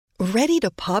Ready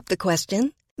to pop the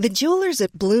question? The jewelers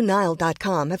at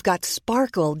BlueNile.com have got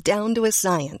sparkle down to a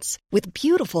science with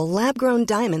beautiful lab-grown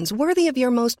diamonds worthy of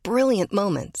your most brilliant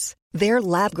moments. Their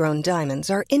lab-grown diamonds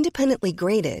are independently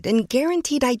graded and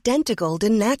guaranteed identical to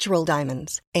natural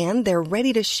diamonds, and they're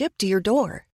ready to ship to your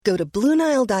door. Go to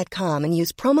BlueNile.com and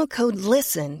use promo code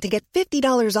LISTEN to get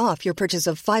 $50 off your purchase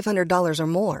of $500 or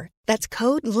more. That's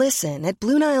code LISTEN at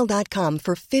BlueNile.com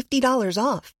for $50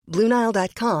 off.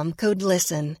 BlueNile.com, code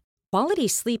LISTEN. Quality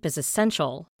sleep is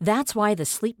essential. That's why the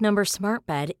Sleep Number Smart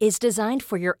Bed is designed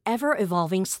for your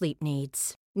ever-evolving sleep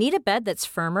needs. Need a bed that's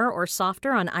firmer or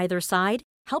softer on either side?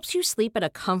 Helps you sleep at a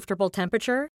comfortable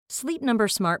temperature? Sleep Number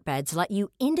Smart Beds let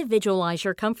you individualize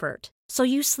your comfort, so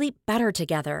you sleep better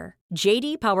together.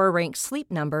 J.D. Power ranks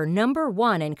Sleep Number number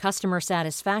 1 in customer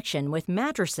satisfaction with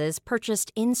mattresses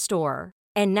purchased in-store.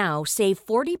 And now, save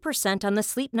 40% on the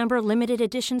Sleep Number Limited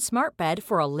Edition Smart Bed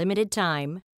for a limited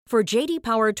time. For J.D.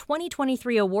 Power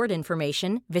 2023 award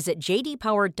information, visit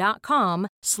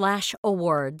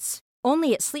jdpower.com/awards.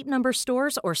 Only at Sleep Number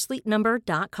stores or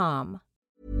sleepnumber.com.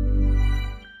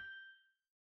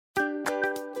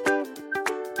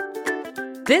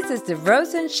 This is the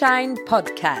Rose and Shine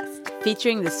podcast,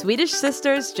 featuring the Swedish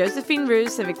sisters Josephine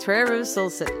Roos and Victoria Roos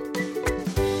Olsen.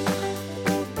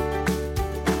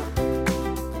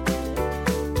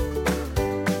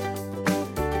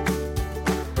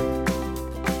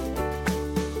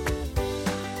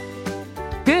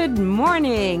 Good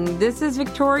morning. This is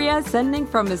Victoria sending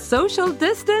from a social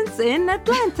distance in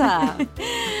Atlanta.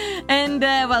 And,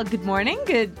 good morning,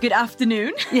 good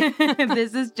afternoon.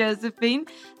 This is Josephine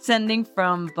sending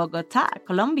from Bogota,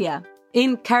 Colombia.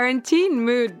 In quarantine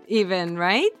mood even,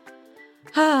 right?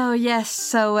 Oh, yes.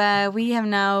 So we have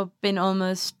now been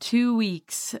almost 2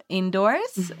 weeks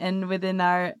indoors and within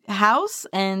our house.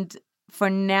 And for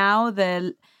now,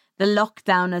 the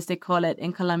lockdown, as they call it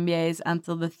in Colombia, is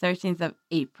until the 13th of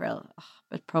April,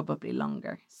 but probably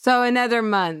longer. So another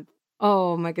month.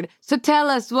 Oh, my goodness. So tell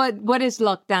us, what is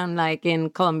lockdown like in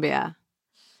Colombia?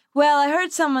 Well, I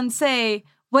heard someone say,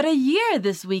 what a year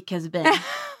this week has been.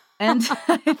 And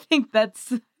I think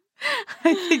that's a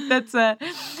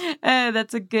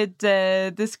good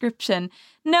description.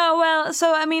 No, well,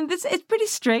 so I mean, it's pretty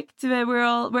strict.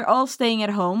 We're all staying at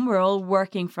home. We're all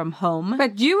working from home.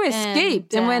 But you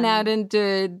escaped and went out and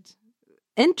did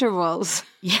intervals.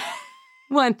 Yeah.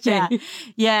 One day.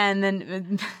 Yeah, and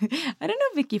then I don't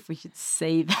know, Vicky, if we should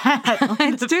say that.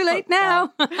 It's too late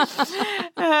now.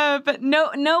 But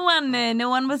no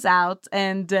one was out,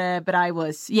 and but I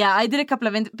was. Yeah, I did a couple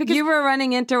of because you were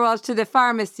running intervals to the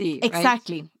pharmacy.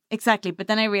 Exactly. But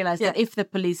then I realized that if the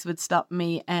police would stop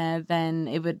me, then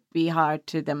it would be hard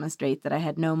to demonstrate that I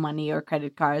had no money or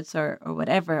credit cards or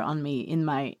whatever on me in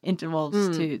my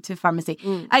intervals to pharmacy.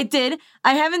 I did.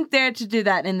 I haven't dared to do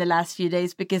that in the last few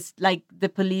days because the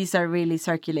police are really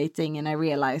circulating, and I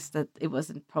realized that it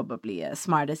wasn't probably a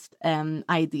smartest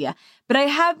idea. But I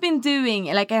have been doing,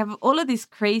 I have all of these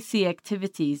crazy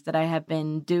activities that I have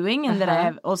been doing, and that I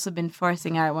have also been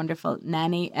forcing our wonderful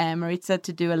nanny, Maritza,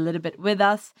 to do a little bit with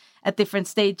us at different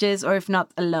stages, or if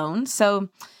not alone. So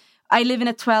I live in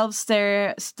a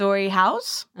 12-story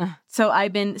house. So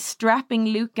I've been strapping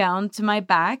Luca onto my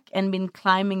back and been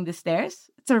climbing the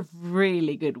stairs. It's a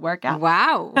really good workout.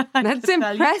 Wow. That's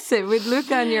impressive with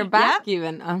Luca on your back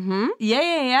even.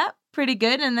 Yeah. Pretty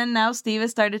good. And then now Steve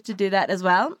has started to do that as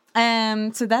well.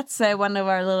 So that's one of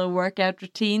our little workout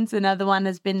routines. Another one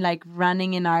has been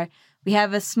running in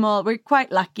we're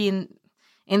quite lucky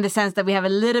in the sense that we have a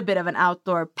little bit of an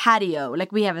outdoor patio.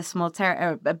 We have a small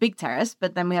a big terrace,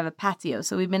 but then we have a patio.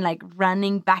 So we've been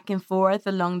running back and forth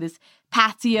along this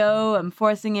patio and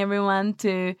forcing everyone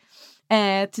to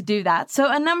do that.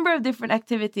 So a number of different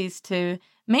activities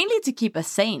mainly to keep us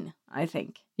sane, I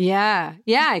think. Yeah,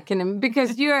 I can,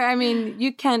 because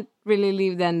you can't really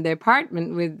leave then the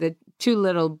apartment with the 2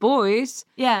 little boys.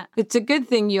 Yeah. It's a good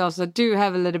thing you also do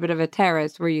have a little bit of a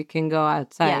terrace where you can go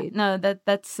outside. Yeah, no,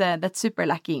 that's super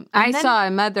lucky. I saw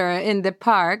a mother in the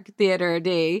park the other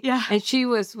day, and she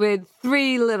was with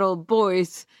 3 little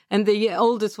boys, and the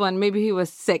oldest one, maybe he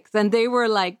was 6, and they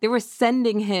were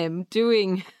sending him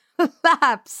doing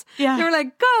laps. Yeah. They were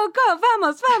like, go,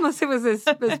 vamos. It was a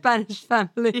Spanish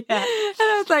family. Yeah. And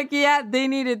I was like, they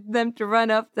needed them to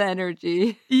run up the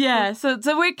energy. Yeah, so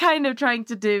we're kind of trying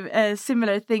to do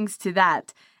similar things to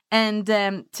that. And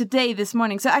today, this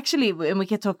morning, so actually, and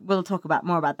we'll talk about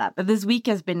more about that. But this week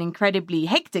has been incredibly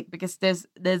hectic because there's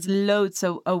loads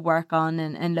of work on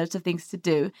and loads of things to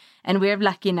do. And we're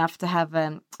lucky enough to have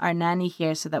our nanny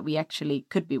here so that we actually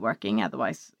could be working.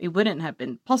 Otherwise, it wouldn't have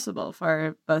been possible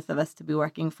for both of us to be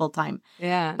working full time.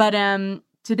 Yeah. But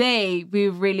today we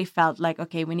really felt like,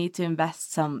 okay, we need to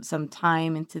invest some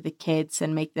time into the kids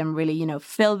and make them really,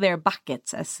 fill their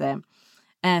buckets, as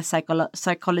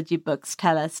psychology books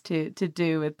tell us to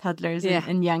do with toddlers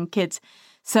and young kids.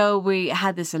 So we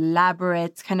had this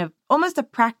elaborate kind of almost a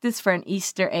practice for an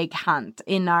Easter egg hunt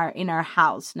in our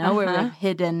house. Now where we've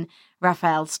hidden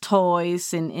Raphael's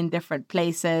toys in different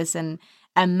places and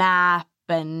a map.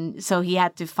 And so he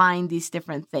had to find these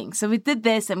different things. So we did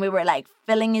this and we were like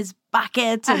filling his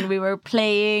bucket and we were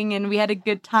playing and we had a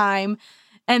good time.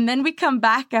 And then we come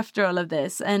back after all of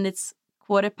this and it's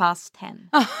 10:15.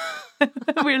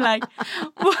 We're like,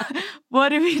 what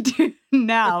do we do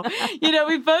now?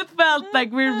 We both felt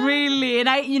like we're really, and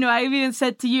I even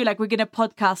said to you, like, we're going to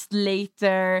podcast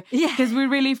later. Because we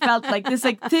really felt like this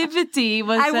activity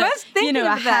was, I was thinking of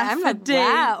that. half I'm a like, day.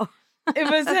 wow. It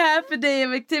was half a day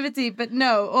of activity, but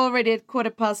no, already at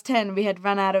 10:15, we had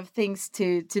run out of things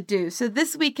to do. So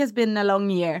this week has been a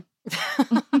long year.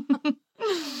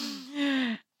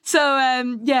 So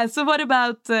what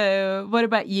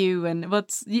about you and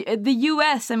what's the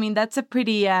US? I mean, that's a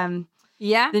pretty the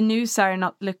news are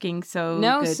not looking so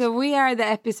good. So we are the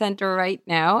epicenter right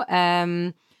now,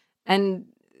 and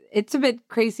it's a bit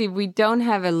crazy. We don't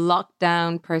have a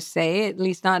lockdown per se, at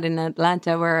least not in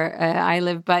Atlanta where I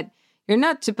live, but you're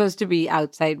not supposed to be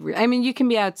outside. I mean, you can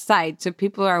be outside, so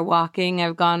people are walking.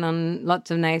 I've gone on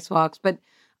lots of nice walks, but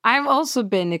I've also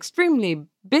been extremely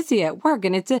busy at work,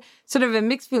 and it's a sort of a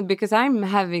mixed feeling because I'm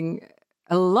having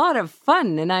a lot of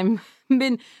fun and I'm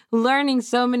been learning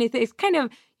so many things. Kind of,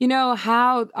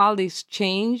 how all these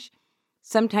change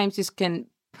sometimes just can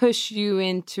push you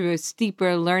into a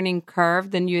steeper learning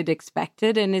curve than you had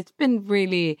expected. And it's been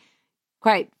really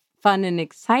quite fun and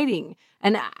exciting.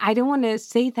 And I don't want to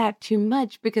say that too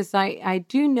much because I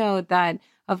do know that,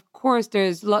 of course,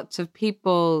 there's lots of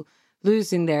people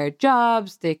losing their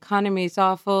jobs. The economy is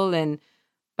awful.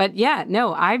 But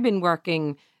I've been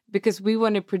working because we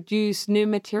want to produce new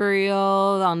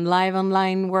material on live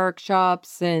online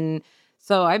workshops. And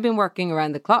so I've been working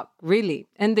around the clock, really.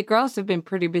 And the girls have been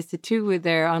pretty busy too with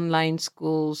their online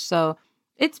schools. So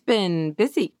it's been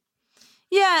busy.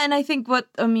 Yeah, and I think what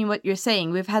you're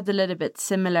saying, we've had a little bit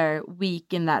similar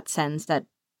week in that sense that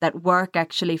work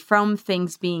actually from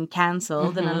things being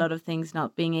cancelled and a lot of things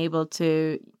not being able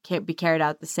to be carried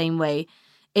out the same way,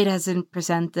 it hasn't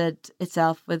presented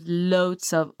itself with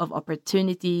loads of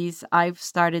opportunities. I've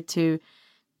started to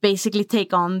basically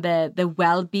take on the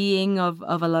well-being of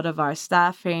a lot of our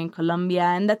staff here in Colombia,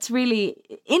 and that's really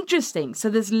interesting. So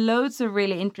there's loads of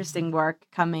really interesting work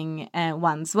coming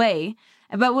one's way.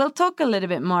 But we'll talk a little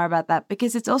bit more about that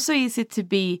because it's also easy to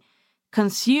be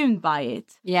consumed by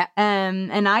it. Yeah.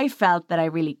 And I felt that I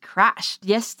really crashed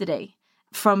yesterday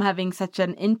from having such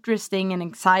an interesting and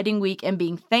exciting week and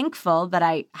being thankful that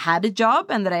I had a job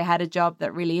and that I had a job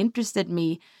that really interested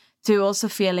me, to also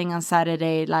feeling on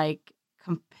Saturday like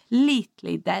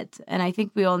completely dead. And I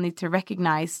think we all need to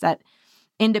recognize that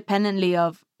independently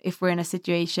of if we're in a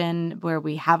situation where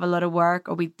we have a lot of work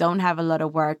or we don't have a lot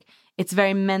of work, it's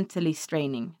very mentally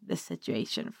straining, this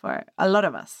situation, for a lot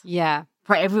of us. Yeah.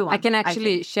 For everyone. I can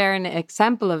actually share an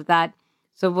example of that.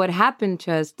 So what happened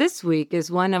to us this week is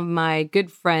one of my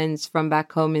good friends from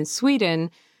back home in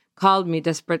Sweden called me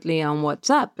desperately on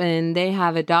WhatsApp. And they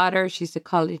have a daughter. She's a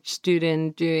college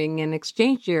student doing an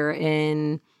exchange year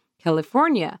in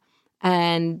California.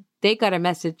 And they got a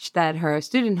message that her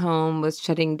student home was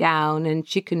shutting down and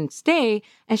she couldn't stay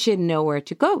and she had nowhere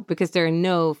to go because there are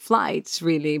no flights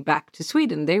really back to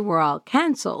Sweden. They were all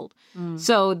canceled.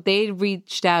 So they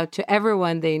reached out to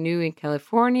everyone they knew in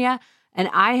California and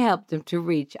I helped them to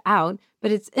reach out.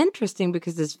 But it's interesting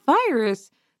because this virus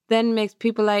then makes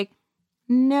people like,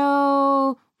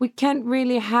 no, we can't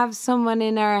really have someone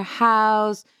in our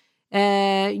house.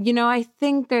 I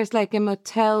think there's like a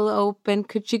motel open.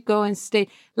 Could she go and stay?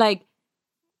 Like,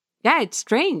 yeah, it's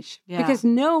strange because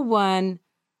no one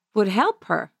would help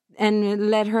her and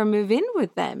let her move in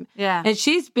with them. Yeah. And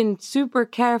she's been super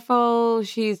careful.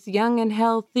 She's young and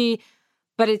healthy,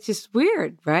 but it's just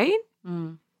weird, right?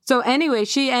 So anyway,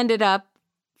 she ended up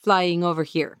flying over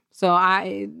here. So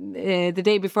the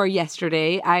day before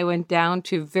yesterday, I went down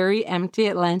to very empty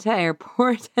Atlanta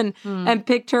airport and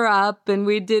picked her up. And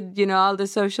we did, all the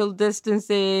social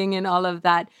distancing and all of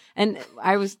that. And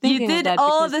I was thinking you did of that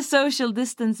all the social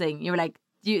distancing. You were like,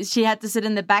 she had to sit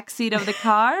in the back seat of the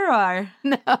car, or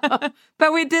no?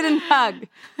 But we didn't hug.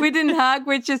 We didn't hug.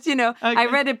 We're just, okay. I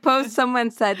read a post.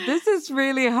 Someone said this is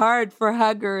really hard for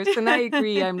huggers, and I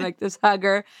agree. I'm like this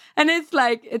hugger, and it's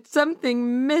like it's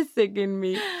something missing in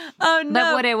me. Oh no!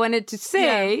 But what I wanted to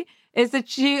say is that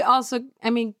she also,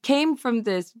 came from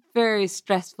this very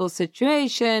stressful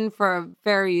situation for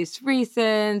various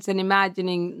reasons and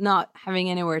imagining not having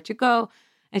anywhere to go.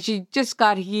 And she just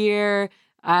got here.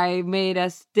 I made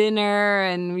us dinner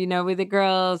and, with the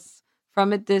girls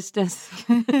from a distance.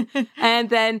 And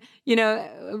then,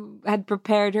 had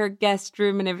prepared her guest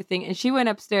room and everything. And she went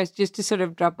upstairs just to sort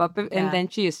of drop up. And then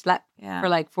she just slept for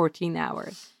like 14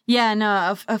 hours. Yeah,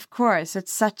 no, of course.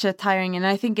 It's such a tiring. And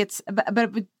I think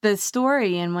but with the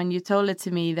story, and when you told it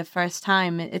to me the first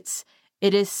time, it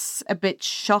is a bit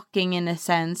shocking in a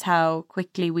sense how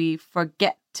quickly we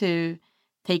forget to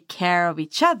take care of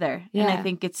each other. Yeah. And I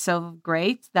think it's so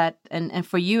great that, and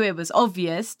for you, it was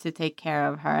obvious to take care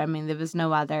of her. There was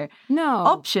no other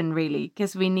option really,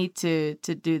 because we need to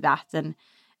do that. And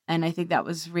I think that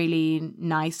was really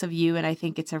nice of you. And I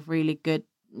think it's a really good,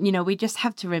 we just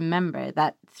have to remember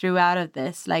that throughout of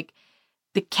this, like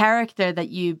the character that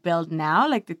you build now,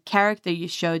 like the character you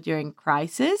show during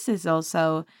crisis is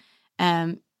also,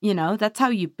 that's how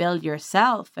you build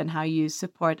yourself and how you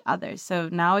support others. So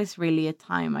now is really a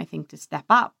time, I think, to step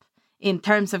up in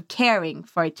terms of caring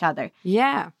for each other.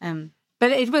 Yeah.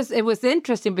 But it was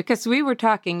interesting because we were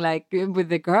talking like with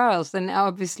the girls, and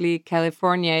obviously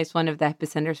California is one of the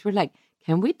epicenters. We're like,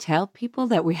 can we tell people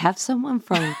that we have someone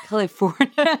from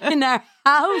California in our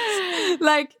house?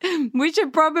 Like, we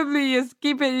should probably just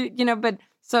keep it, but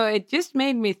so it just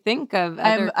made me think of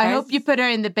other I hope you put her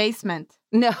in the basement.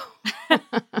 No.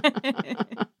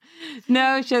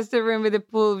 No, just a room with a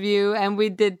pool view. And we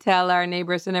did tell our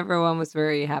neighbors, and everyone was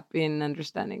very happy and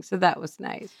understanding. So that was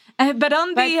nice. But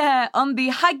on the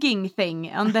hugging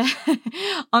thing, on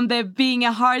the being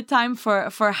a hard time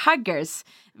for huggers,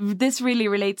 this really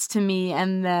relates to me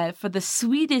and for the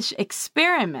Swedish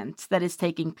experiment that is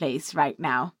taking place right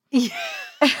now.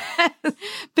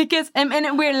 Because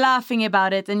and we're laughing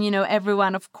about it, and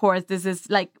everyone, of course, this is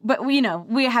like, but we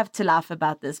have to laugh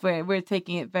about this. We're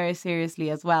taking it very seriously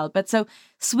as well. But so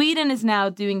Sweden is now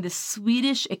doing the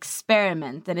Swedish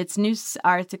experiment, and it's news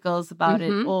articles about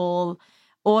it all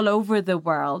over the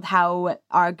world, how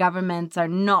our governments are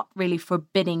not really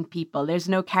forbidding people. There's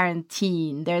no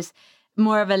quarantine. There's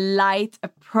more of a light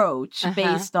approach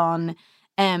based on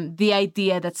the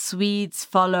idea that Swedes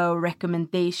follow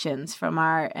recommendations from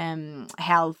our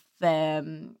health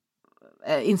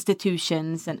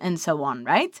institutions and so on,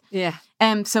 right? Yeah.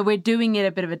 So we're doing it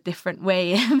a bit of a different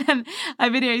way. And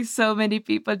I've been hearing so many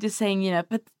people just saying,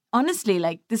 but honestly,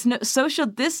 like this social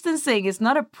distancing is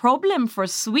not a problem for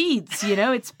Swedes,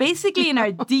 it's basically in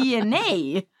our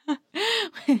DNA.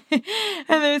 And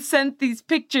they sent these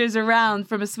pictures around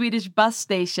from a Swedish bus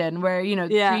station where,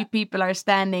 3 people are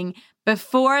standing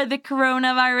before the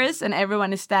coronavirus and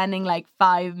everyone is standing like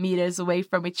 5 meters away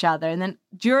from each other. And then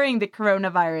during the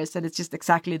coronavirus, and it's just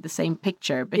exactly the same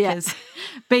picture because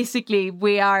basically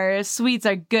Swedes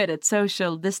are good at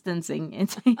social distancing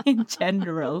in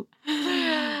general.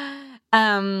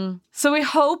 So we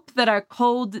hope that our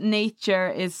cold nature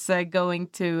is going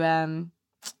to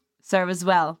serve as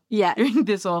well during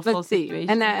this awful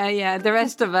situation. And the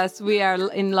rest of us, we are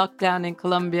in lockdown in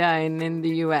Colombia and in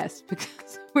the US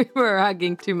because we were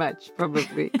hugging too much,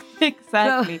 probably.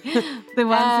 Exactly. So, the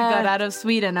ones who got out of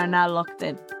Sweden are now locked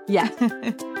in. Yeah.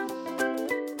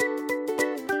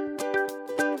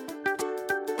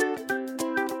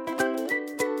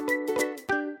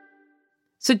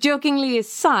 So jokingly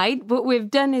aside, what we've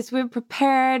done is we've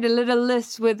prepared a little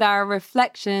list with our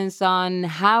reflections on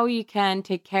how you can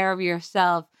take care of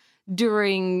yourself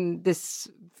during this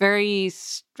very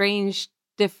strange,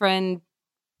 different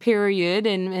period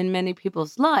in many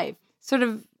people's life. Sort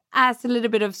of as a little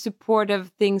bit of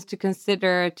supportive things to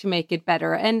consider to make it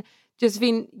better. And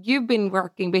Josephine, you've been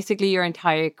working, basically your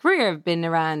entire career have been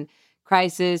around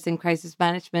crisis and crisis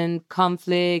management,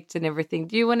 conflict and everything.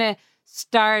 Do you want to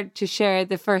start to share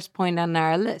the first point on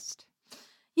our list?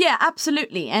 Yeah,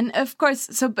 absolutely. And of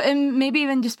course, and maybe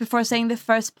even just before saying the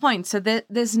first point, so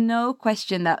there's no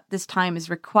question that this time is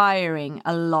requiring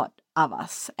a lot of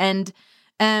us. And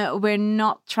we're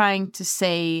not trying to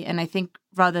say, and I think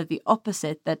rather the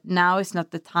opposite, that now is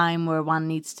not the time where one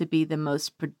needs to be the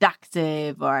most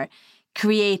productive or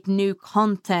create new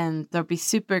content or be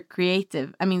super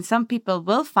creative. I mean, some people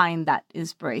will find that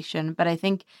inspiration, but I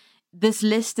think this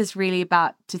list is really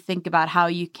to think about how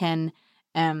you can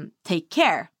take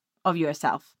care of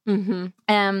yourself. Mm-hmm.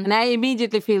 And I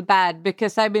immediately feel bad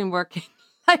because I've been working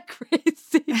like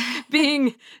crazy,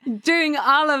 doing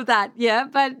all of that. Yeah,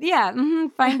 but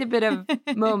find a bit of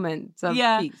moments of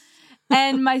peace.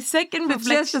 And my second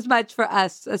reflection, just as much for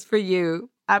us as for you.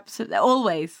 Absolutely.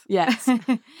 Always. Yes.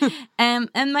 And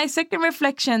my second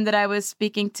reflection that I was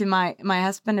speaking to my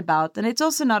husband about, and it's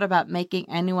also not about making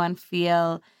anyone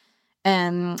feel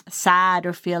sad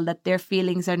or feel that their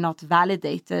feelings are not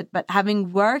validated, but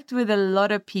having worked with a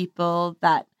lot of people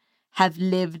that have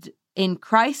lived in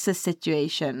crisis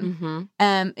situation,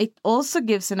 it also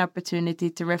gives an opportunity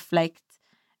to reflect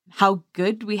how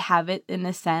good we have it in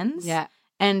a sense,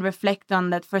 and reflect on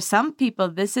that for some people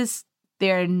this is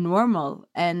their normal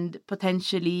and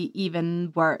potentially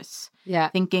even worse.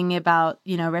 Thinking about,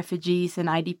 refugees and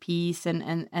IDPs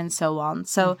and so on.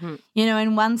 So,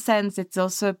 in one sense, it's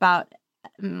also about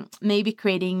maybe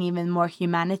creating even more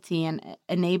humanity and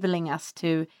enabling us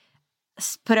to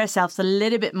put ourselves a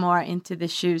little bit more into the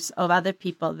shoes of other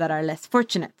people that are less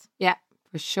fortunate. Yeah,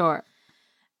 for sure.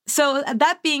 So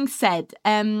that being said,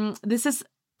 this is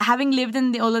having lived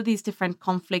in all of these different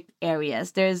conflict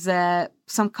areas. There's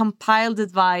some compiled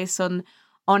advice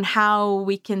on how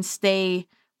we can stay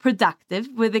productive,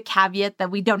 with the caveat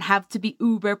that we don't have to be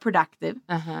uber productive.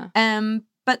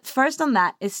 But first on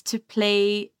that is to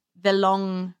play the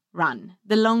long run,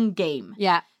 the long game.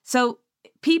 Yeah. So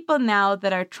people now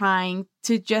that are trying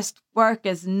to just work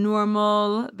as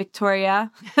normal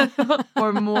Victoria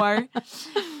or more,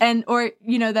 or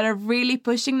that are really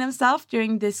pushing themselves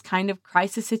during this kind of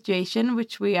crisis situation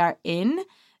which we are in,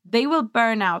 they will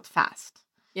burn out fast.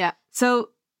 Yeah. So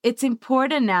it's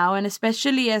important now, and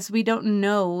especially as we don't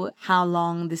know how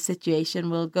long the situation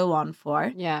will go on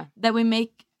for, that we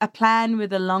make a plan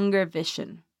with a longer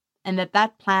vision. And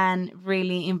that plan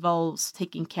really involves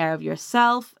taking care of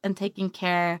yourself and taking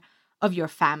care of your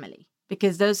family,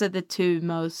 because those are the two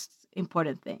most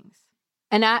important things.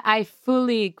 And I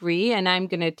fully agree. And I'm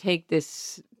going to take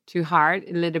this to heart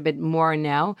a little bit more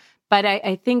now. But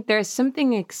I think there's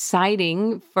something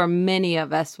exciting for many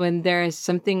of us when there's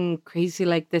something crazy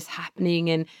like this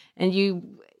happening, and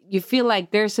you feel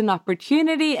like there's an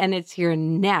opportunity and it's here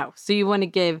now. So you want to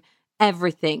give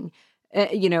everything.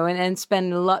 And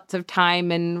spend lots of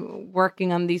time and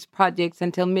working on these projects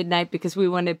until midnight because we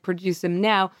want to produce them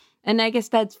now. And I guess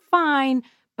that's fine,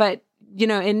 but,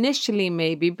 initially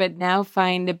maybe, but now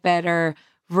find a better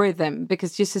rhythm,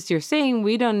 because just as you're saying,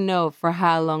 we don't know for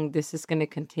how long this is going to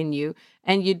continue.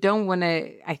 And you don't want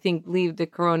to, I think, leave the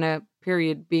Corona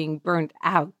period being burnt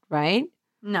out, right?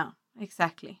 No,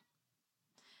 exactly.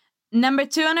 Number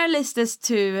 2 on our list is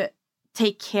to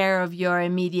take care of your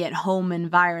immediate home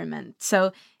environment.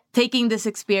 So taking this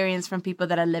experience from people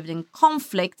that have lived in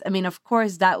conflict, I mean, of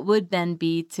course, that would then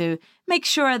be to make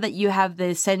sure that you have the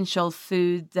essential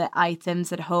food, the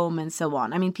items at home and so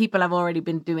on. I mean, people have already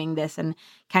been doing this and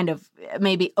kind of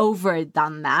maybe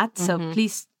overdone that. So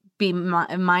please be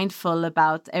mindful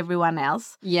about everyone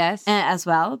else. Yes. As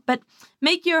well. But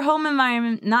make your home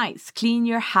environment nice. Clean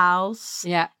your house.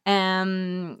 Yeah.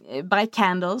 Buy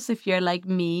candles if you're like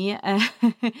me.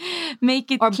 Make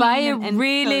it or clean buy a and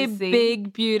really cozy.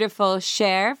 big, beautiful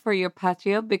chair for your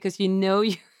patio, because you're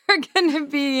going to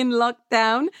be in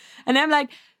lockdown. And I'm like,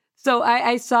 so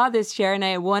I saw this chair and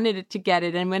I wanted to get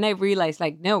it. And when I realized,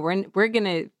 like, no, we're going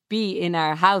to be in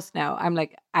our house now, I'm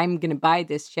like, I'm gonna buy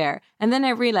this chair. And then I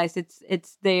realized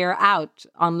they're out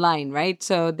online, right?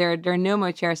 So there are no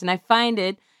more chairs. And I find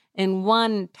it in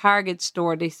one Target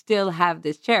store, they still have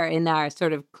this chair in our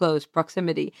sort of close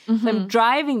proximity. So I'm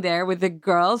driving there with the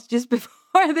girls just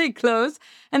before they close,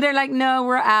 and they're like, no,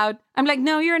 we're out. I'm like,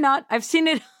 no, you're not. I've seen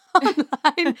it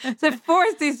online. So I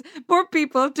force these poor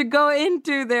people to go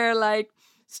into their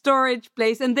storage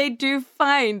place, and they do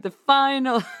find the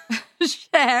final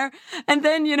share, and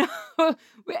then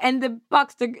and the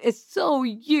box is so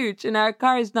huge and our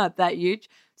car is not that huge,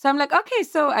 so I'm like, okay,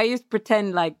 so I just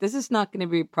pretend like this is not going to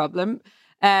be a problem,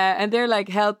 and they're like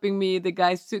helping me, the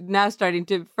guys now starting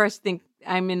to first think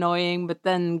I'm annoying, but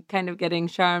then kind of getting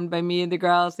charmed by me and the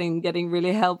girls and getting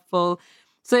really helpful.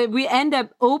 So we end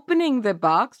up opening the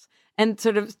box and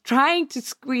sort of trying to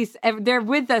squeeze. They're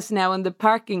with us now in the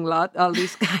parking lot, all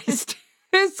these guys,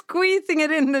 squeezing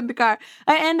it into the car.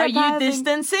 Are you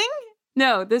distancing?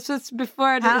 No, this was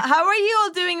before. How are you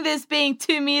all doing this being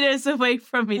 2 meters away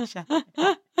from each other?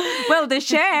 Well, the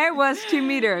share was 2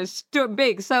 meters too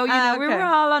big. So, we were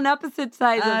all on opposite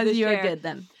sides of the share. You're good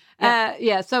then.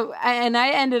 Yeah. So, and I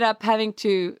ended up having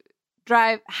to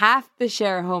drive half the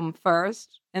share home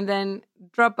first and then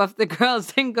drop off the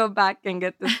girls and go back and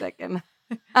get the second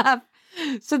half.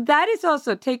 So that is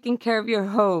also taking care of your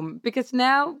home, because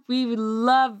now we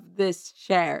love this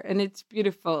share and it's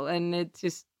beautiful and it's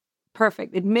just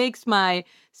perfect. It makes my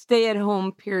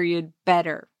stay-at-home period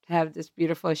better to have this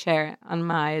beautiful share on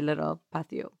my little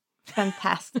patio.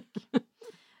 Fantastic.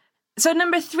 So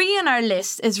number 3 on our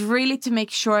list is really to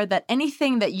make sure that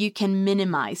anything that you can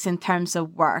minimize in terms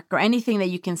of work or anything that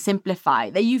you can simplify,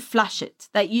 that you flush it,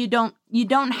 that you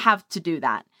don't have to do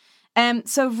that.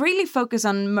 So really focus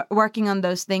on working on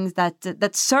those things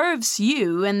that serves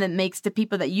you and that makes the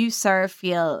people that you serve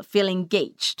feel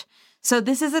engaged. So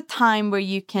this is a time where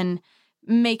you can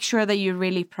make sure that you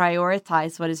really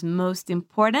prioritize what is most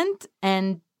important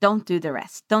and don't do the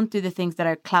rest. Don't do the things that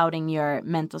are clouding your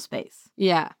mental space.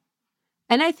 Yeah.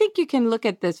 And I think you can look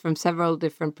at this from several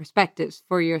different perspectives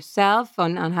for yourself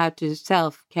on how to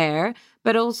self-care,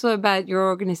 but also about your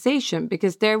organization,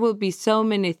 because there will be so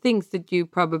many things that you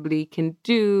probably can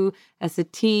do as a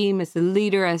team, as a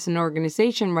leader, as an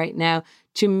organization right now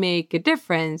to make a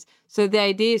difference. So the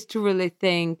idea is to really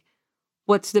think,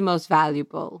 what's the most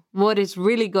valuable? What is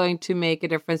really going to make a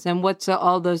difference? And what's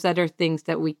all those other things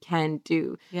that we can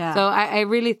do? Yeah. So I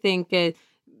really think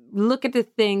look at the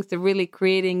things that really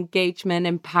create engagement,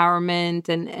 empowerment,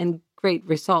 and great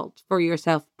results for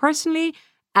yourself personally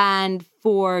and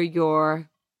for your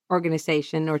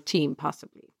organization or team,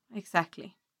 possibly.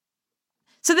 Exactly.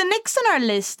 So the next on our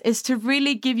list is to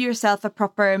really give yourself a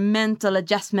proper mental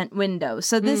adjustment window.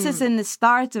 So this is in the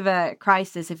start of a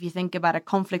crisis. If you think about a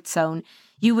conflict zone,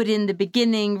 you would in the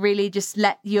beginning really just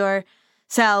let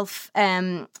yourself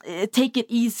take it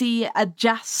easy,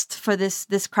 adjust for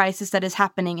this crisis that is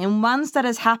happening. And once that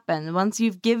has happened, once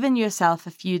you've given yourself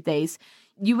a few days,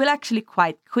 you will actually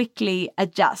quite quickly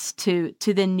adjust to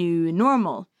the new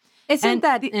normal. Isn't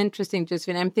that interesting,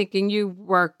 Josephine? I'm thinking you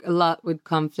work a lot with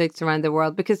conflicts around the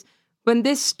world, because when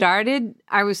this started,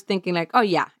 I was thinking like, oh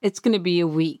yeah, it's going to be a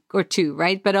week or 2,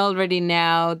 right? But already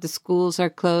now the schools are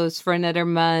closed for another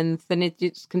month, and it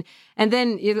just can, and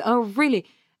then oh really?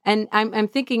 And I'm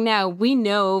thinking now, we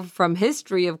know from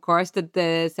history, of course, that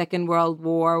the Second World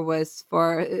War was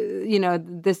for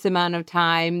this amount of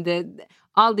time. That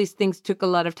all these things took a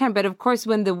lot of time. But of course,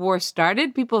 when the war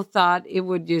started, people thought it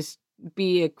would just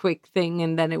be a quick thing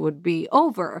and then it would be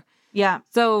over. Yeah.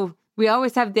 So we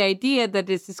always have the idea that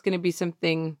this is going to be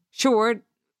something short,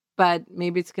 but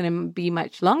maybe it's going to be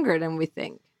much longer than we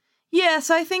think. Yeah,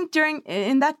 so I think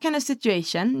in that kind of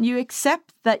situation, you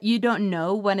accept that you don't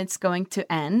know when it's going to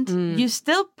end. You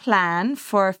still plan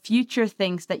for future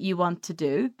things that you want to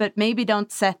do, but maybe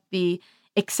don't set the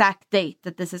exact date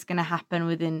that this is going to happen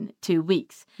within 2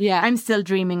 weeks. Yeah. I'm still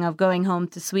dreaming of going home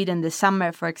to Sweden this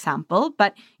summer, for example,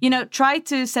 but, try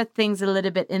to set things a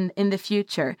little bit in the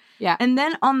future. Yeah. And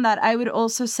then on that, I would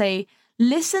also say,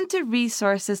 listen to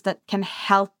resources that can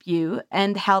help you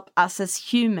and help us as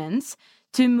humans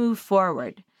to move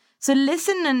forward. So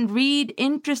listen and read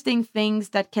interesting things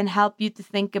that can help you to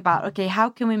think about, okay, how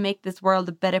can we make this world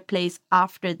a better place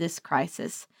after this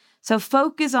crisis? So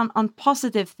focus on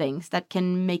positive things that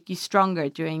can make you stronger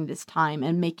during this time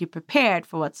and make you prepared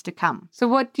for what's to come. So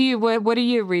what are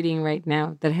you reading right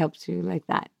now that helps you like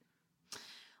that?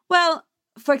 Well,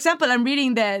 for example, I'm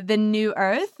reading the New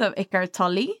Earth of Eckhart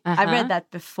Tolle. I read that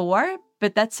before,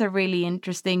 but that's a really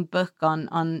interesting book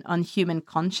on human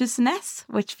consciousness,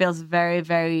 which feels very,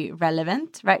 very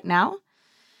relevant right now.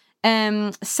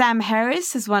 Sam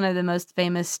Harris is one of the most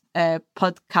famous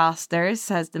podcasters,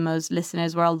 has the most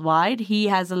listeners worldwide. He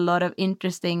has a lot of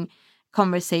interesting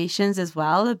conversations as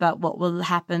well about what will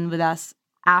happen with us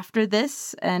after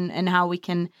this and how we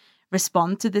can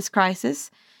respond to this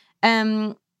crisis.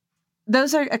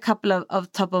 Those are a couple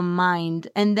of top of mind.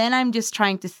 And then I'm just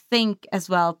trying to think as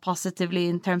well positively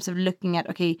in terms of looking at,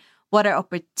 okay, what are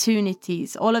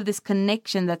opportunities? All of this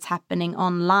connection that's happening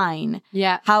online.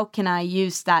 Yeah. How can I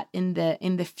use that in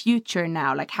the future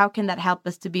now? Like, how can that help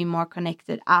us to be more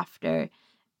connected after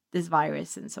this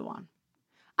virus and so on?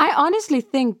 I honestly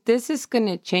think this is going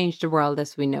to change the world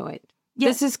as we know it.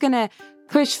 Yes. This is going to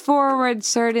push forward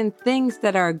certain things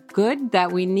that are good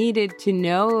that we needed to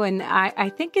know. And I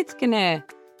think it's going to,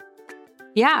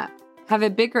 have a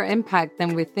bigger impact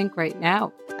than we think right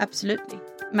now. Absolutely.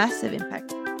 Massive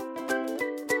impact.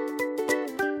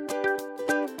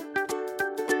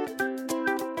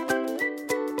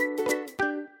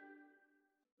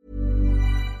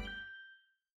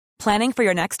 Planning for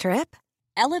your next trip?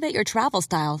 Elevate your travel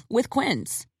style with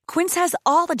Quince. Quince has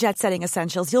all the jet-setting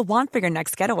essentials you'll want for your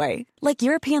next getaway, like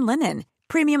European linen,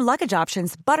 premium luggage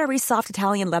options, buttery soft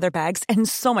Italian leather bags, and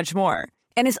so much more.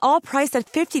 And is all priced at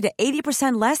 50 to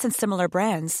 80% less than similar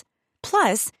brands.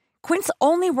 Plus, Quince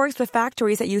only works with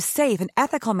factories that use safe and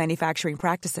ethical manufacturing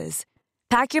practices.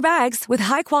 Pack your bags with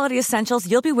high-quality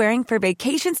essentials you'll be wearing for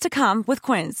vacations to come with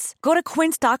Quince. Go to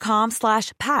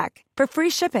quince.com/pack for free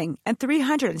shipping and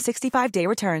 365-day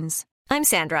returns. I'm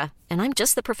Sandra, and I'm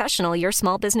just the professional your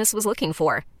small business was looking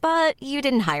for. But you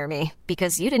didn't hire me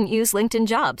because you didn't use LinkedIn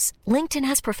Jobs. LinkedIn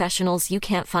has professionals you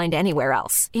can't find anywhere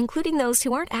else, including those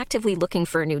who aren't actively looking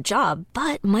for a new job,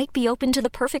 but might be open to the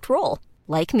perfect role,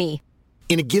 like me.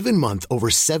 In a given month, over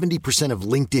 70% of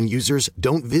LinkedIn users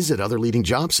don't visit other leading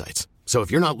job sites. So if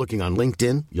you're not looking on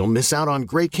LinkedIn, you'll miss out on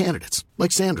great candidates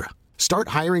like Sandra. Start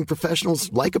hiring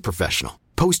professionals like a professional.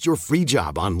 Post your free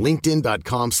job on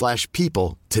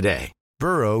linkedin.com/people today.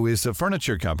 Burrow is a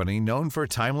furniture company known for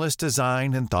timeless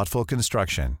design and thoughtful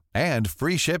construction and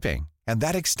free shipping, and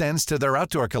that extends to their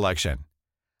outdoor collection.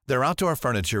 Their outdoor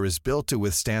furniture is built to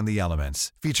withstand the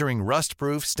elements, featuring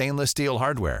rust-proof stainless steel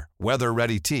hardware,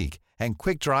 weather-ready teak, and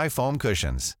quick-dry foam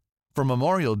cushions. For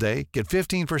Memorial Day, get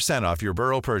 15% off your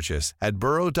Burrow purchase at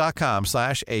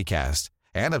burrow.com/acast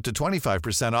and up to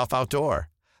 25% off outdoor.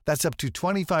 That's up to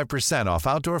 25% off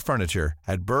outdoor furniture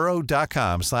at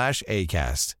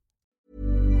burrow.com/acast.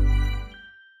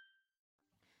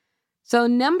 So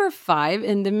number 5,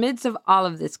 in the midst of all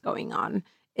of this going on,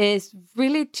 is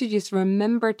really to just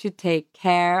remember to take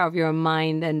care of your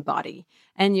mind and body.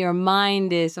 And your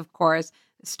mind is, of course,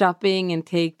 stopping and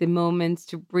take the moments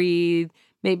to breathe,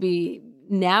 maybe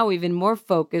now even more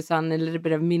focus on a little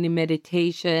bit of mini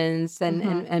meditations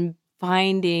and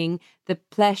finding the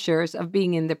pleasures of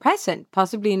being in the present,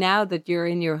 possibly now that you're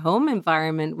in your home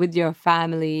environment with your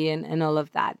family and all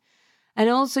of that. And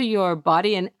also your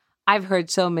body. And I've heard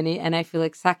so many, and I feel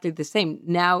exactly the same.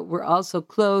 Now we're also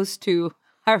close to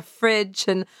our fridge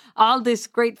and all this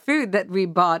great food that we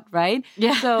bought, right?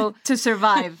 Yeah, so to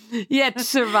survive. To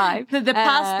survive. The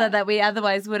pasta that we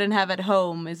otherwise wouldn't have at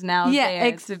home is now there. Yeah,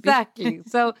 exactly.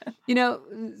 So,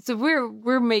 so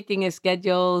we're making a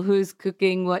schedule, who's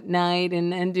cooking what night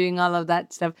and doing all of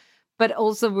that stuff. But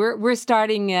also we're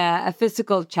starting a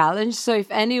physical challenge. So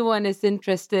if anyone is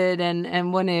interested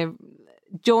and want to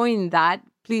join that,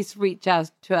 please reach out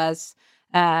to us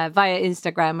via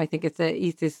Instagram. I think it's the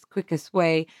easiest, quickest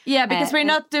way. Yeah, because we're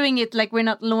not doing it, like we're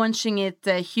not launching it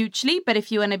hugely, but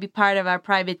if you want to be part of our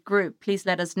private group, please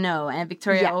let us know. And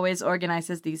Victoria always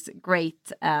organizes these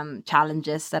great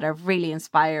challenges that are really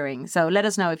inspiring. So let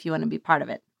us know if you want to be part of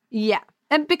it. Yeah.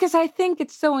 And because I think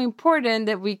it's so important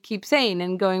that we keep saying,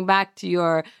 and going back to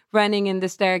your running in the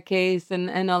staircase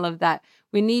and all of that,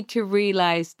 we need to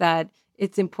realize that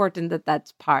it's important that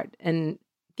that's part, and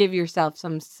give yourself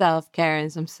some self-care and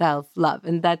some self-love.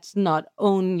 And that's not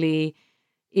only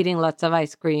eating lots of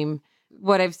ice cream.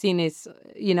 What I've seen is,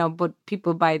 what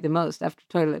people buy the most after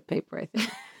toilet paper, I think.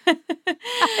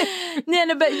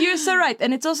 No, but you're so right.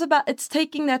 And it's also it's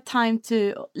taking that time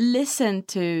to listen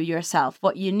to yourself,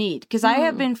 what you need. Because I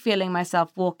have been feeling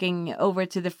myself walking over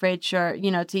to the fridge or,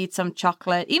 to eat some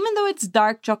chocolate, even though it's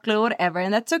dark chocolate or whatever,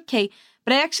 and that's okay.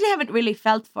 But I actually haven't really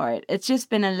felt for it. It's just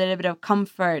been a little bit of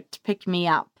comfort, pick me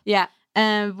up. Yeah.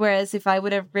 Whereas if I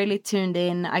would have really tuned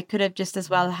in, I could have just as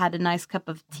well had a nice cup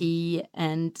of tea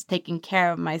and taken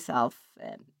care of myself,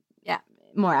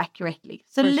 more accurately.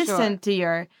 So listen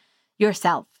to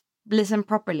yourself. Listen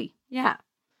properly. Yeah.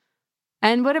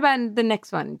 And what about the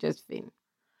next one, Josephine?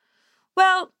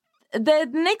 Well, the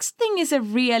next thing is a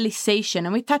realization,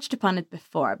 and we touched upon it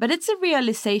before, but it's a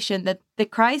realization that the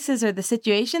crisis or the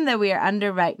situation that we are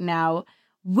under right now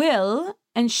will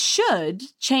and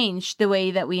should change the way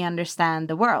that we understand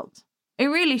the world. It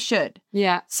really should.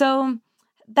 Yeah. So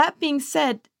that being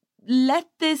said, let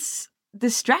this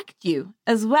distract you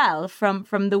as well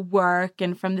from the work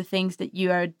and from the things that you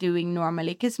are doing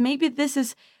normally, because maybe this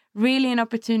is really an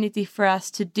opportunity for us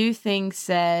to do things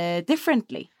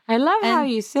differently. I love how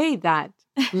you say that.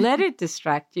 Let it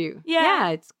distract you.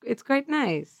 Yeah, it's quite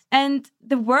nice. And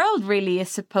the world really is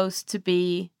supposed to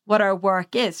be what our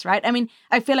work is, right? I mean,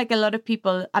 I feel like a lot of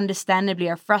people understandably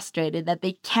are frustrated that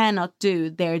they cannot do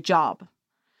their job.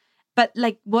 But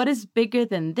like, what is bigger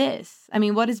than this? I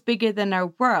mean, what is bigger than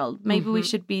our world? Maybe we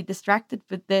should be distracted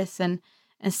with this and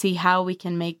see how we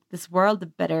can make this world a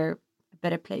better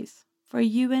place for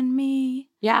you and me.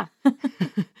 Yeah.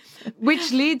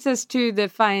 Which leads us to the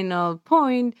final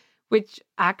point, which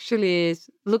actually is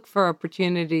look for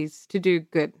opportunities to do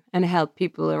good and help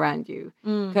people around you.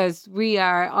 Because we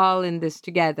are all in this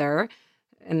together.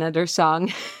 Another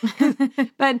song.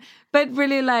 but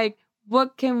really, like,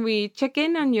 what can we check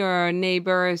in on your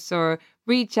neighbors or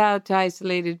reach out to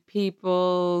isolated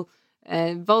people,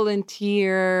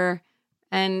 volunteer?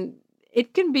 And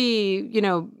it can be,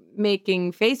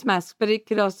 making face masks, but it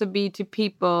could also be to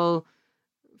people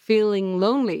feeling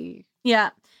lonely. Yeah.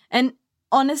 And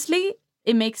honestly,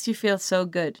 it makes you feel so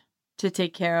good to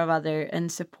take care of other and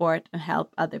support and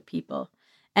help other people.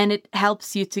 And it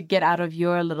helps you to get out of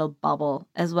your little bubble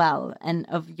as well, and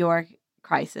of your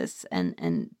crisis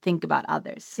and think about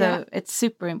others. So it's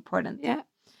super important. Yeah.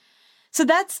 So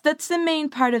that's the main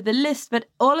part of the list. But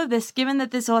all of this, given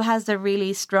that this all has a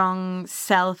really strong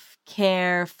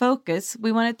self-care focus,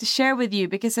 we wanted to share with you,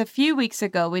 because a few weeks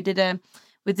ago we did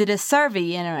a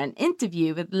survey and an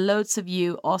interview with loads of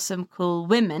you awesome, cool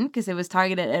women, because it was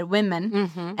targeted at women.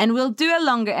 Mm-hmm. And we'll do a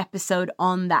longer episode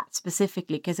on that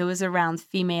specifically, because it was around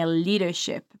female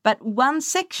leadership. But one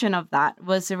section of that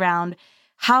was around,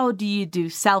 how do you do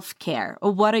self-care,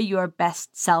 or what are your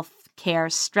best self-care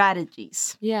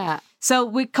strategies? Yeah. So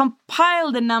we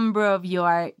compiled a number of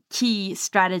your key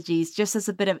strategies just as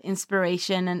a bit of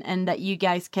inspiration, and that you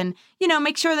guys can,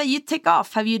 make sure that you tick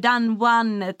off. Have you done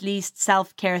one at least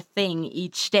self-care thing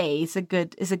each day? Is a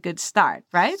good start,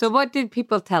 right? So what did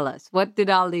people tell us? What did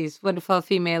all these wonderful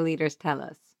female leaders tell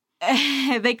us?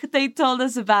 They told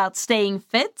us about staying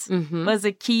fit was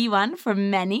a key one for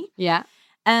many. Yeah.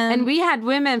 And we had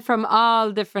women from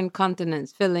all different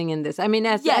continents filling in this. I mean,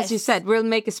 as you said, we'll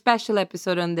make a special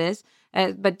episode on this,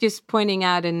 but just pointing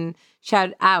out and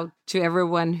shout out to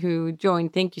everyone who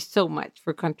joined. Thank you so much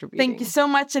for contributing. Thank you so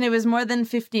much. And it was more than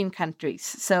 15 countries.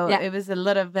 So it was a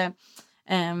lot of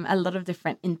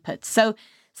different inputs. So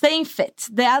staying fit.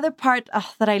 The other part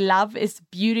that I love is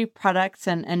beauty products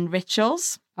and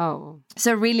rituals. Oh.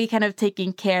 So really kind of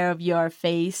taking care of your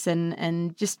face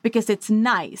and just because it's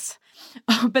nice.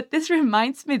 Oh, but this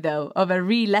reminds me, though, of a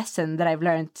re-lesson that I've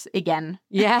learned again.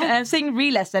 Yeah. I'm saying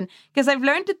re-lesson because I've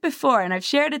learned it before and I've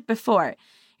shared it before.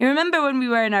 You remember when we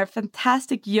were in our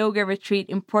fantastic yoga retreat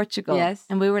in Portugal? Yes.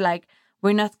 And we were like,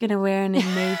 we're not going to wear any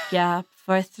makeup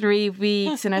for 3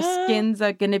 weeks and our skins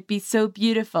are going to be so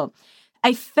beautiful.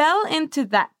 I fell into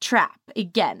that trap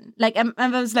again. Like, I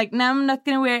was like, no, I'm not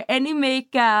going to wear any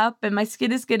makeup and my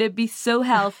skin is going to be so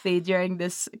healthy during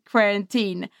this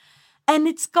quarantine. And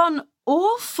it's gone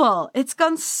awful. It's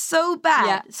gone so bad.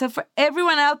 Yeah. So for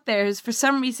everyone out there who's for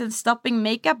some reason stopping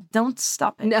makeup, don't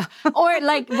stop it. No. Or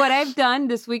like what I've done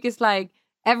this week is like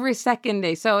every second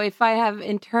day. So if I have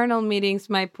internal meetings,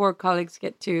 my poor colleagues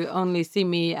get to only see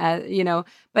me,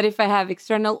 but if I have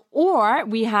external, or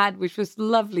we had, which was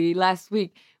lovely last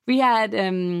week, we had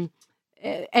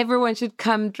everyone should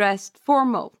come dressed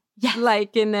formal. Yeah.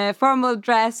 Like in a formal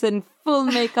dress and full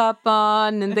makeup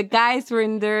on, and the guys were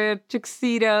in their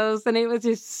tuxedos, and it was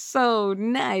just so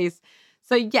nice.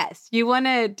 So yes, you want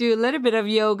to do a little bit of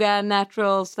yoga,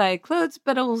 natural style clothes,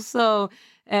 but also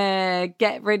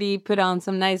get ready, put on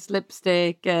some nice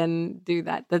lipstick and do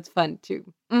that. That's fun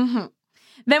too. Mm-hmm.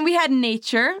 Then we had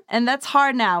nature, and that's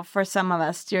hard now for some of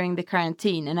us during the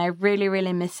quarantine, and I really,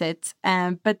 really miss it.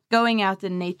 But going out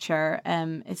in nature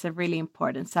is a really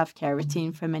important self-care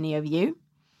routine for many of you.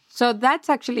 So that's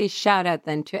actually a shout out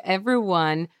then to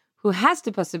everyone who has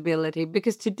the possibility,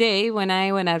 because today when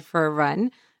I went out for a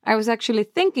run, I was actually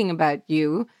thinking about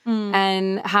you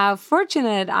and how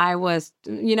fortunate I was.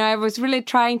 I was really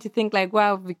trying to think like,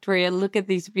 wow, Victoria, look at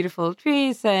these beautiful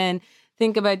trees, and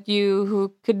think about you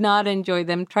who could not enjoy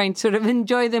them, trying to sort of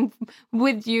enjoy them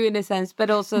with you in a sense,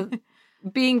 but also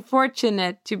being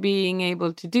fortunate to being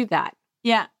able to do that.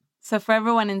 Yeah. So for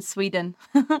everyone in Sweden,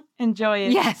 enjoy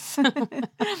it. Yes.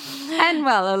 And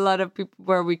well, a lot of people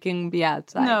where we can be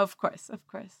outside. No, of course.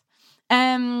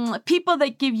 People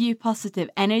that give you positive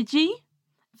energy.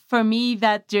 For me,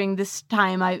 that during this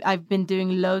time, I've been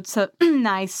doing loads of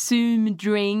nice Zoom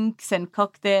drinks and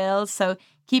cocktails. So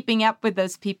keeping up with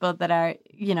those people that are,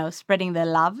 spreading their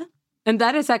love. And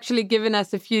that has actually given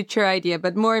us a future idea,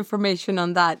 but more information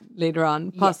on that later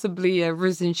on. Possibly a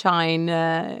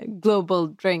Rosenshine global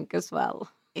drink as well.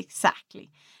 Exactly.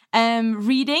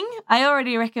 Reading. I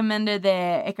already recommended the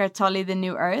Eckhart Tolle, The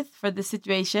New Earth, for the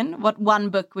situation. What one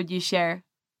book would you share?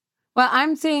 Well,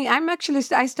 I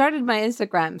started my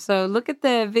Instagram. So look at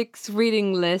the Vic's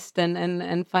reading list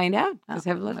and find out. Because I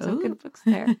have lots of good books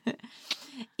there.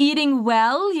 Eating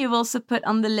well, you've also put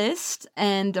on the list.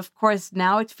 And of course,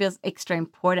 now it feels extra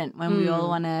important when we all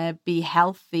want to be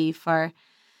healthy for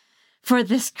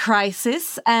this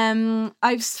crisis.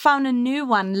 I've found a new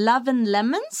one. Love and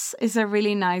Lemons is a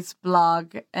really nice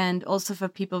blog. And also for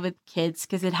people with kids,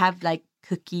 because it have like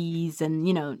cookies and,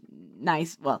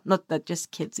 nice. Well, not that just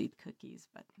kids eat cookies,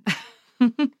 but...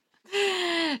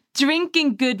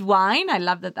 Drinking good wine. I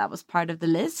love that was part of the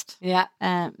list. Yeah.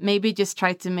 Maybe just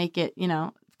try to make it,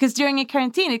 because during a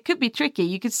quarantine, it could be tricky.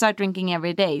 You could start drinking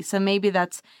every day. So maybe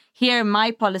that's here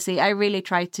my policy. I really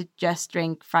try to just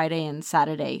drink Friday and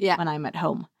Saturday when I'm at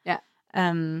home. Yeah.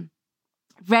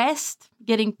 Rest,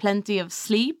 getting plenty of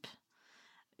sleep.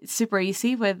 It's super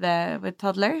easy with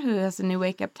toddler who has a new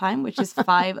wake up time, which is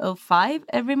 5:05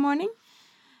 every morning.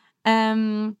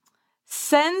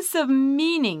 sense of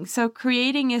meaning. So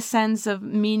creating a sense of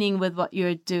meaning with what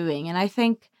you're doing. And I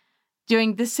think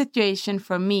during this situation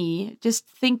for me, just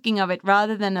thinking of it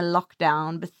rather than a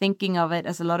lockdown, but thinking of it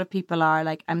as a lot of people are,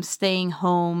 like, I'm staying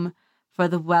home for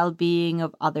the well-being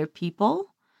of other people.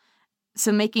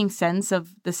 So making sense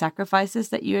of the sacrifices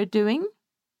that you're doing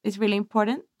is really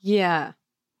important. Yeah.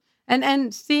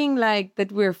 And seeing like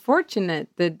that we're fortunate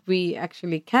that we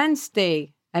actually can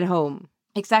stay at home.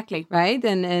 Exactly. Right?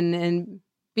 And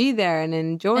be there and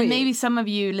enjoy and maybe it. some of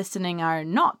you listening are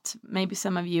not. Maybe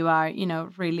some of you are,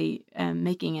 really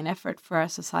making an effort for our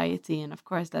society. And of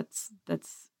course, that's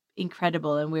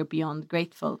incredible. And we're beyond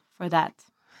grateful for that.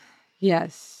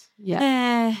 Yes.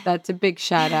 Yeah. That's a big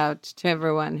shout out to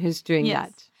everyone who's doing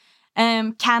that.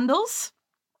 Candles.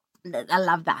 I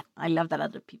love that. I love that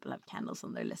other people have candles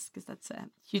on their list because that's a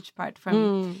huge part for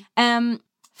me.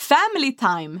 Family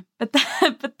time, but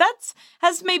that's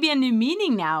has maybe a new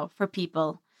meaning now for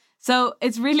people. So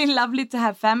it's really lovely to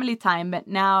have family time. But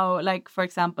now, like, for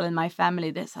example, in my family,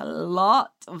 there's a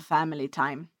lot of family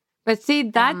time. But see,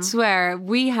 that's where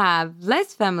we have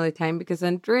less family time because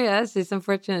Andreas is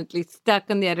unfortunately stuck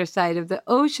on the other side of the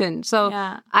ocean. So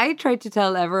I try to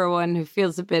tell everyone who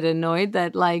feels a bit annoyed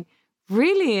that, like,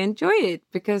 really enjoy it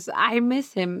because I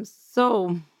miss him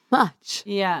so much.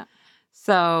 Yeah.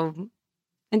 So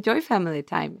enjoy family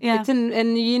time. Yeah. It's a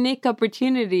unique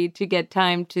opportunity to get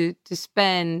time to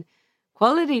spend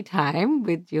quality time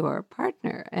with your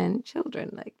partner and children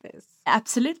like this.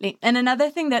 Absolutely. And another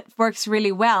thing that works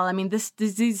really well, I mean,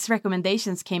 these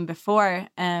recommendations came before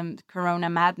Corona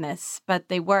madness, but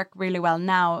they work really well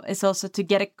now, is also to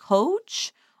get a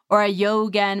coach or a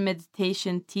yoga and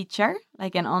meditation teacher,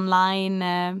 like an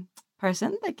online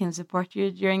person that can support you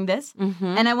during this.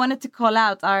 Mm-hmm. And I wanted to call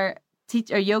out our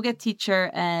yoga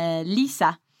teacher,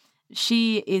 Lisa.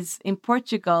 She is in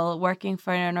Portugal working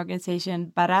for an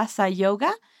organization, Barasa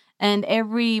Yoga. And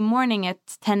every morning at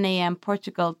 10 a.m.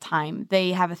 Portugal time,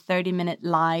 they have a 30-minute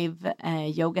live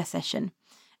yoga session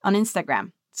on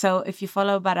Instagram. So if you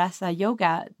follow Barasa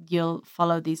Yoga, you'll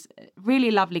follow these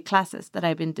really lovely classes that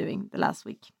I've been doing the last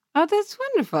week. Oh, that's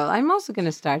wonderful. I'm also going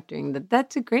to start doing that.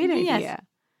 That's a great idea. Yes.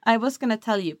 I was going to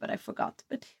tell you, but I forgot.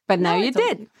 But now you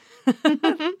did.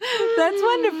 That's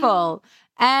wonderful.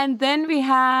 And then we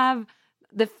have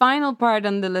the final part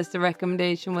on the list of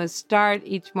recommendation was start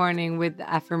each morning with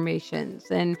affirmations.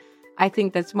 And I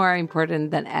think that's more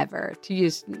important than ever to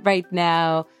use right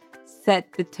now,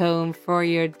 set the tone for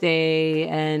your day.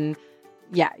 And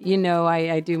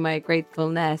I do my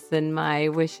gratefulness and my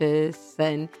wishes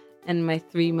and my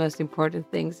 3 most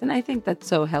important things. And I think that's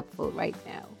so helpful right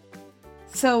now.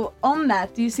 So on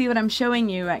that, do you see what I'm showing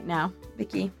you right now,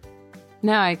 Vicky?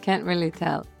 No, I can't really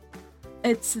tell.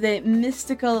 It's the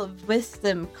Mystical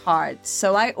Wisdom cards.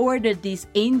 So I ordered these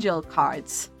angel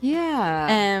cards.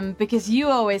 Yeah. Because you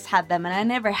always had them and I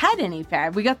never had any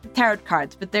pair. We got the tarot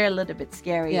cards, but they're a little bit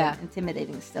scary and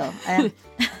intimidating still.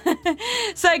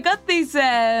 So I got these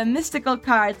mystical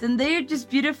cards and they're just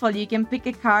beautiful. You can pick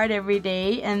a card every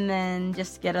day and then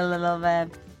just get a little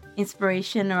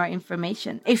inspiration or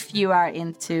information if you are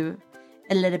into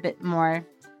a little bit more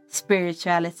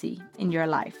spirituality in your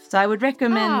life. So I would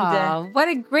recommend what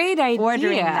a great idea.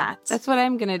 Ordering that. That's what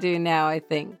I'm going to do now, I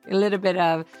think. A little bit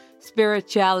of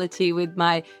spirituality with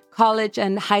my college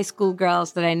and high school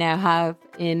girls that I now have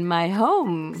in my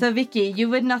home. So Vicky, you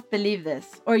would not believe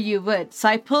this, or you would. So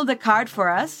I pulled a card for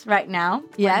us right now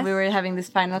when we were having this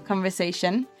final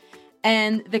conversation.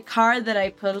 And the card that I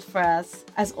pulled for us,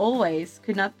 as always,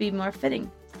 could not be more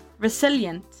fitting.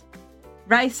 Resilient.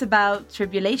 Rise above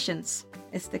tribulations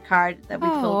is the card that we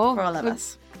pulled for all of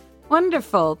us.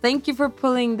 Wonderful. Thank you for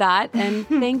pulling that. And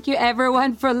thank you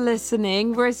everyone for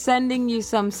listening. We're sending you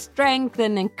some strength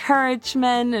and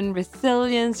encouragement and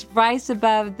resilience. Rise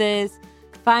above this.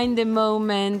 Find the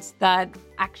moments that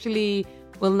actually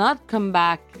will not come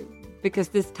back because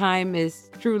this time is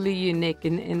truly unique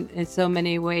in so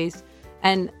many ways.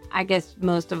 And I guess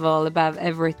most of all, above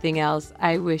everything else,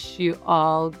 I wish you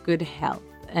all good health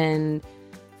and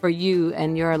for you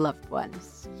and your loved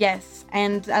ones. Yes,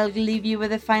 and I'll leave you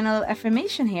with a final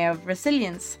affirmation here of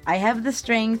resilience. I have the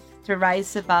strength to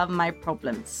rise above my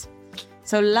problems.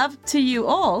 So love to you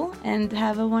all and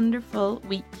have a wonderful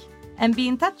week. And be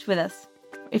in touch with us.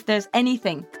 If there's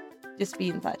anything, just be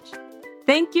in touch.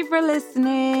 Thank you for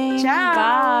listening. Ciao.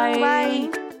 Bye.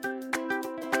 Bye.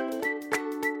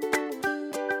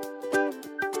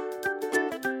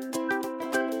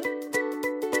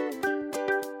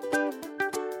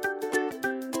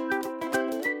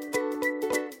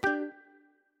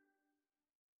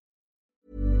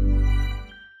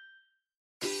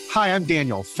 Hi, I'm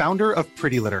Daniel, founder of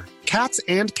Pretty Litter. Cats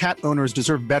and cat owners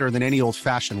deserve better than any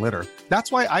old-fashioned litter. That's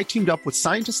why I teamed up with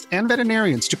scientists and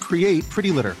veterinarians to create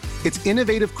Pretty Litter. Its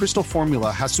innovative crystal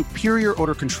formula has superior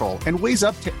odor control and weighs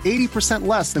up to 80%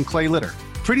 less than clay litter.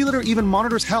 Pretty Litter even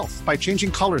monitors health by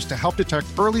changing colors to help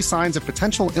detect early signs of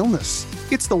potential illness.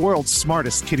 It's the world's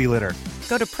smartest kitty litter.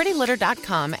 Go to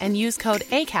prettylitter.com and use code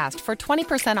ACAST for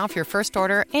 20% off your first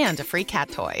order and a free cat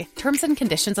toy. Terms and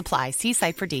conditions apply. See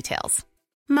site for details.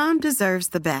 Mom deserves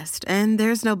the best, and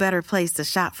there's no better place to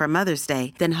shop for Mother's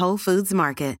Day than Whole Foods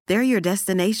Market. They're your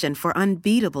destination for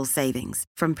unbeatable savings,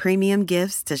 from premium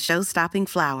gifts to show-stopping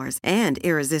flowers and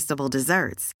irresistible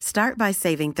desserts. Start by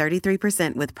saving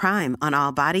 33% with Prime on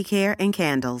all body care and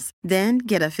candles. Then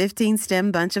get a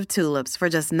 15-stem bunch of tulips for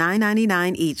just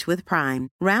 $9.99 each with Prime.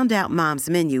 Round out Mom's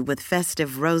menu with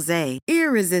festive rosé,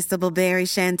 irresistible berry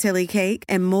chantilly cake,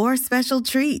 and more special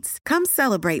treats. Come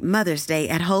celebrate Mother's Day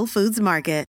at Whole Foods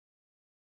Market.